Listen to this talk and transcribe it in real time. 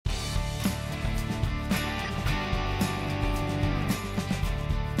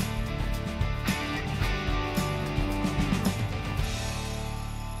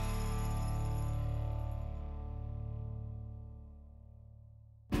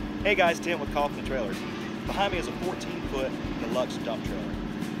Hey guys, Tim with Kaufman Trailers. Behind me is a 14-foot Deluxe dump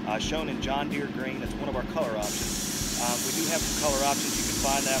trailer, shown in John Deere green. It's one of our color options. We do have some color options. You can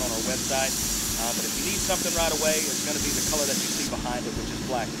find that on our website. But if you need something right away, it's going to be the color that you see behind it, which is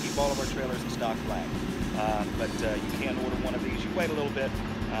black. We keep all of our trailers in stock black. But you can order one of these. You wait a little bit,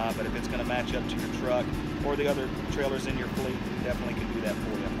 but if it's going to match up to your truck or the other trailers in your fleet, we definitely can do that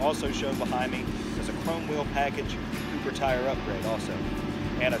for you. Also shown behind me is a chrome wheel package Cooper tire upgrade also,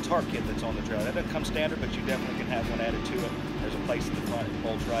 and a tarp kit that's on the trailer. That doesn't come standard, but you definitely can have one added to it. There's a place in the front, it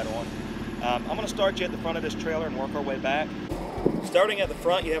bolts right on. I'm going to start you at the front of this trailer and work our way back. Starting at the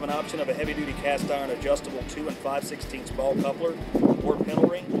front, you have an option of a heavy-duty cast iron adjustable 2 5/16 ball coupler or pintle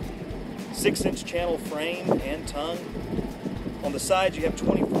ring, 6-inch channel frame and tongue. On the sides, you have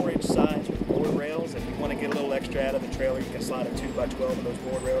 24-inch sides with board rails. If you want to get a little extra out of the trailer, you can slide a 2x12 in those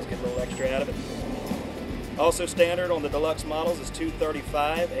board rails, get a little extra out of it. Also standard on the Deluxe models is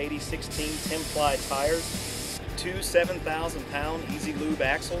 235 80/16 10-ply tires, 2 7,000-pound Easy Lube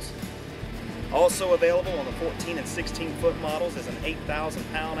axles. Also available on the 14 and 16-foot models is an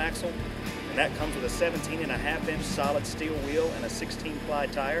 8,000-pound axle, and that comes with a 17.5-inch solid steel wheel and a 16-ply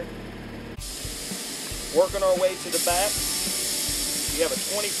tire. Working our way to the back, you have a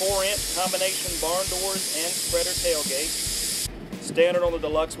 24-inch combination barn doors and spreader tailgate. Standard on the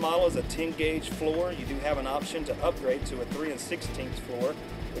Deluxe model is a 10-gauge floor. You do have an option to upgrade to a 3 16 floor,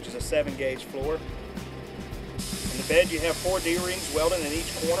 which is a 7-gauge floor. In the bed, you have 4 D-rings welded in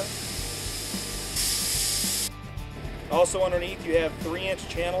each corner. Also underneath, you have 3-inch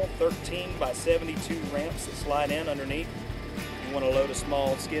channel 13 by 72 ramps that slide in underneath. You want to load a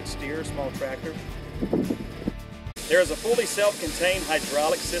small skid steer, small tractor. There is a fully self-contained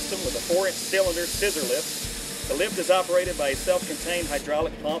hydraulic system with a 4-inch cylinder scissor lift. The lift is operated by a self-contained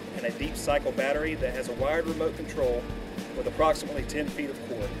hydraulic pump and a deep cycle battery that has a wired remote control with approximately 10 feet of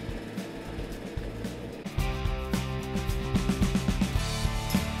cord.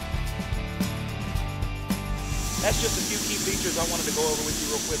 That's just a few key features I wanted to go over with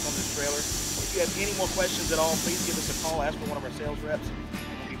you real quick on this trailer. If you have any more questions at all, please give us a call, ask for one of our sales reps, and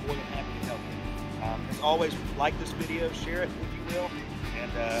we'll be more than happy to help you. As always, like this video, share it if you will,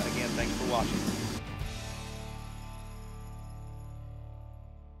 and again, thanks for watching.